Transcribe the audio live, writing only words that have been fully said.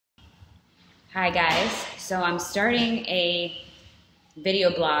Hi guys, so I'm starting a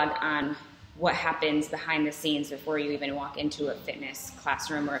video blog on what happens behind the scenes before you even walk into a fitness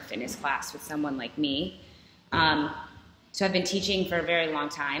classroom or a fitness class with someone like me. So I've been teaching for a very long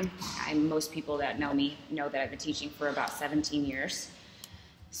time. Most people that know me know that I've been teaching for about 17 years.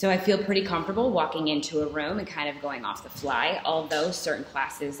 So I feel pretty comfortable walking into a room and kind of going off the fly, although certain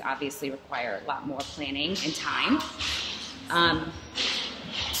classes obviously require a lot more planning and time.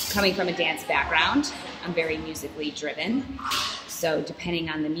 Coming from a dance background, I'm very musically driven. So depending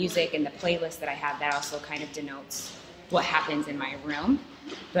on the music and the playlist that I have, that also kind of denotes what happens in my room,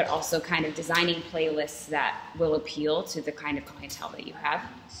 but also kind of designing playlists that will appeal to the kind of clientele that you have.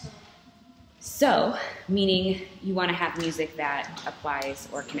 So, meaning you want to have music that applies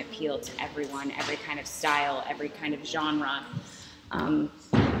or can appeal to everyone, every kind of style, every kind of genre.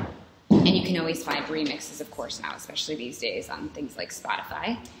 And you can always find remixes, of course, now, especially these days on things like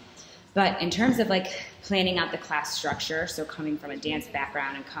Spotify. But in terms of like planning out the class structure, so coming from a dance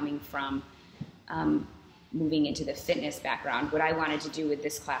background and coming from moving into the fitness background, what I wanted to do with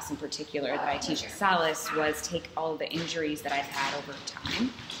this class in particular that I teach at Solace was take all the injuries that I've had over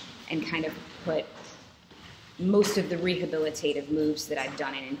time and kind of put most of the rehabilitative moves that I've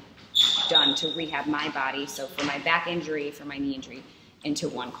done to rehab my body, so for my back injury, for my knee injury, into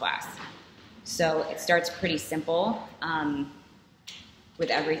one class. So it starts pretty simple with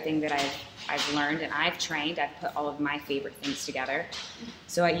everything that I've learned and I've trained. I've put all of my favorite things together.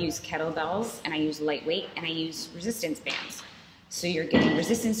 So I use kettlebells and I use lightweight and I use resistance bands. So you're getting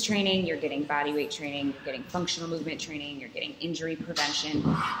resistance training, you're getting body weight training, you're getting functional movement training, you're getting injury prevention,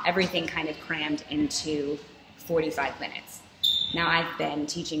 everything kind of crammed into 45 minutes. Now I've been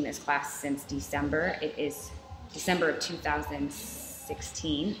teaching this class since December. It is December of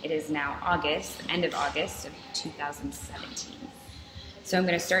 2016. It is now August, end of August of 2017. So I'm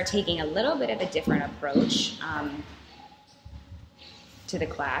going to start taking a little bit of a different approach to the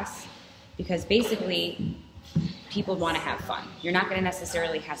class, because basically people want to have fun. You're not going to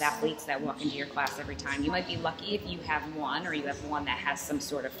necessarily have athletes that walk into your class every time. You might be lucky if you have one, or you have one that has some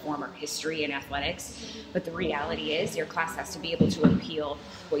sort of former history in athletics, but the reality is your class has to be able to appeal.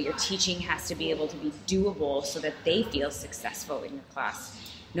 What you're teaching has to be able to be doable so that they feel successful in your class,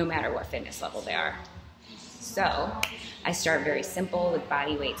 no matter what fitness level they are. So I start very simple with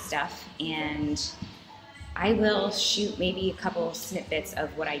body weight stuff, and I will shoot maybe a couple snippets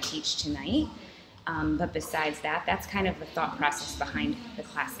of what I teach tonight. But besides that, that's kind of the thought process behind the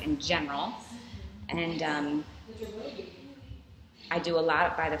class in general. And I do a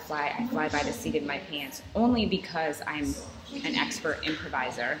lot by the fly. I fly by the seat of my pants, only because I'm an expert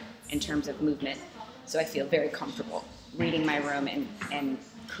improviser in terms of movement. So I feel very comfortable reading my room and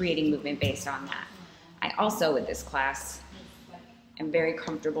creating movement based on that. I also, with this class, am very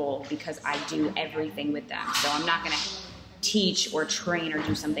comfortable because I do everything with them. So I'm not going to teach or train or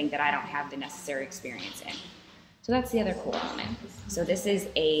do something that I don't have the necessary experience in. So that's the other cool element. So this is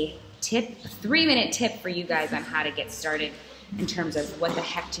a 3-minute tip for you guys on how to get started in terms of what the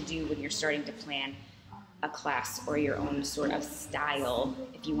heck to do when you're starting to plan a class or your own sort of style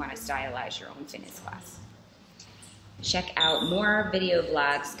if you want to stylize your own fitness class. Check out more video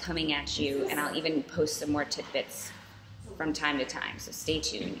blogs coming at you, and I'll even post some more tidbits from time to time. So stay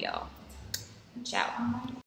tuned, y'all. Ciao.